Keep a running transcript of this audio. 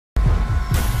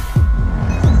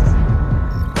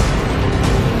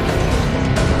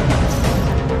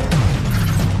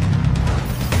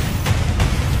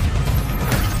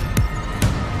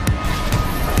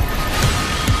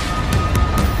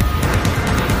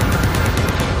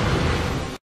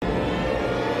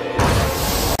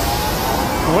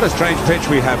What a strange pitch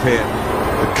we have here.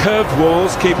 The curved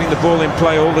walls, keeping the ball in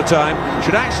play all the time,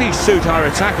 should actually suit our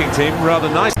attacking team rather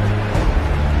nicely.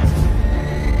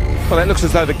 Well, it looks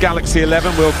as though the Galaxy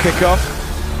 11 will kick off.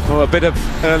 Oh, a bit of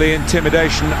early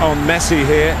intimidation on Messi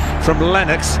here from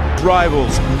Lennox.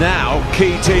 Rivals, now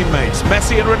key teammates.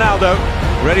 Messi and Ronaldo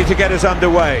ready to get us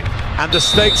underway. And the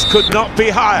stakes could not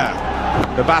be higher.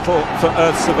 The battle for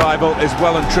Earth's survival is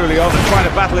well and truly on, and quite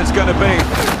a battle it's going to be.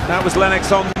 That was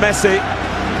Lennox on Messi.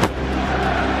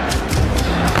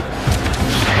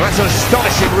 Well, that's an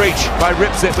astonishing reach by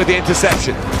Ripsit with the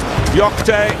interception.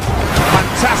 Yokte,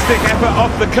 fantastic effort off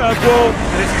the curved wall,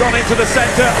 and it's gone into the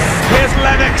centre. Here's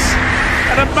Lennox,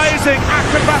 an amazing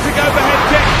acrobatic overhead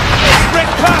kick. It's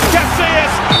ripped past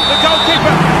Casillas, the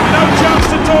goalkeeper, no chance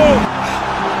at all.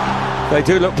 They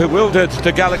do look bewildered,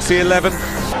 the Galaxy 11.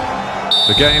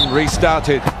 The game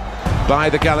restarted by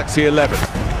the Galaxy 11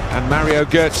 and Mario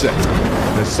Götze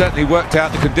has certainly worked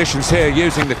out the conditions here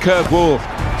using the curved wall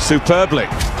superbly.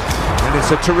 And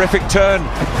it's a terrific turn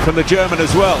from the German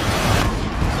as well.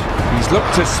 He's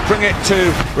looked to spring it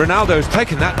to Ronaldo's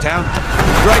taken that down.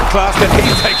 Great class, and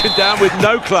he's taken down with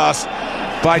no class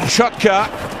by Chotka,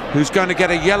 who's going to get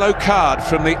a yellow card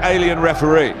from the alien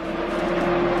referee.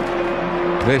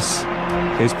 This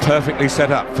is perfectly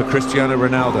set up for Cristiano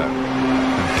Ronaldo.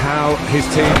 And how his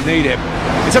team need him.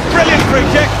 It's a brilliant free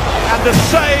kick, and the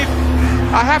save,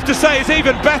 I have to say, is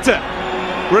even better.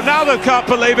 Ronaldo can't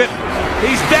believe it.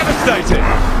 He's devastated.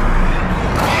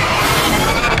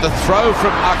 The throw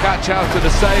from Akac out to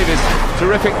the save is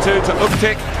terrific too to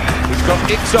Uktik. He's got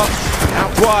Ixos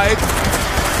out wide.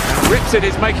 And Ripsit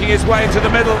is making his way into the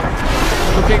middle.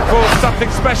 Looking for something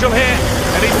special here.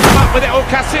 And he's come up with it. Oh,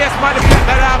 Casillas might have kept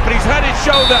that out, but he's hurt his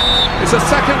shoulder. It's a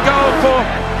second goal for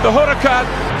the Huracan.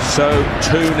 So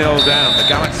 2-0 down. The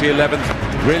Galaxy 11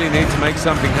 really need to make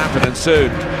something happen, and soon.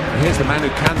 Here's the man who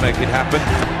can make it happen.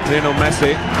 Lionel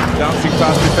Messi, dancing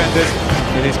past defenders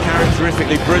in his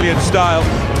characteristically brilliant style.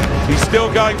 He's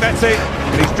still going, Messi,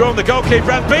 and he's drawn the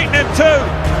goalkeeper and beaten him too.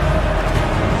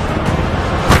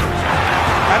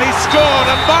 And he's scored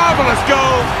a marvellous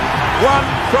goal. One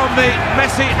from the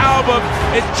Messi album.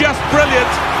 It's just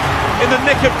brilliant in the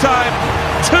nick of time.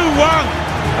 2-1,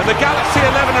 and the Galaxy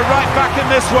 11 are right back in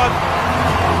this one.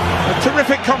 A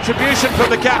terrific contribution from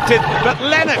the captain, but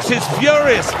Lennox is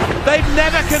furious. They've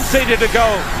never conceded a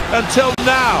goal until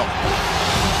now.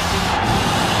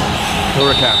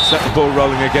 Huracan set the ball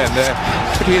rolling again. They're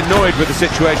pretty annoyed with the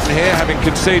situation here, having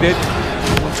conceded.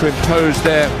 They want to impose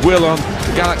their will on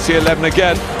the Galaxy 11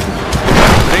 again.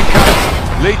 And in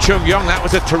comes Lee Chung-yong. That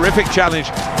was a terrific challenge.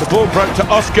 The ball broke to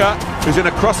Oscar, who's in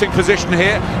a crossing position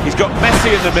here. He's got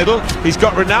Messi in the middle. He's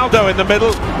got Ronaldo in the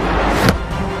middle.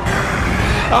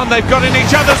 Oh, and they've got in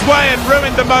each other's way and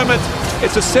ruined the moment.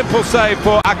 It's a simple save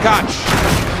for Akac.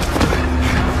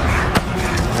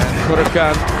 And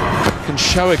Huracan can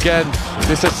show again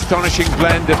this astonishing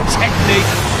blend of technique,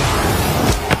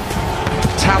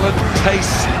 talent,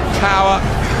 pace, power.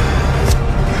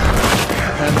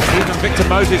 And even Victor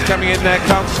Moses coming in there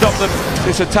can't stop them.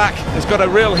 This attack has got a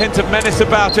real hint of menace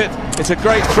about it. It's a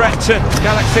great threat to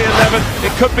Galaxy 11.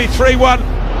 It could be 3-1.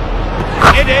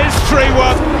 It is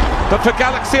 3-1. But for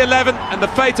Galaxy 11 and the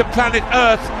fate of planet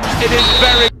Earth, it is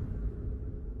very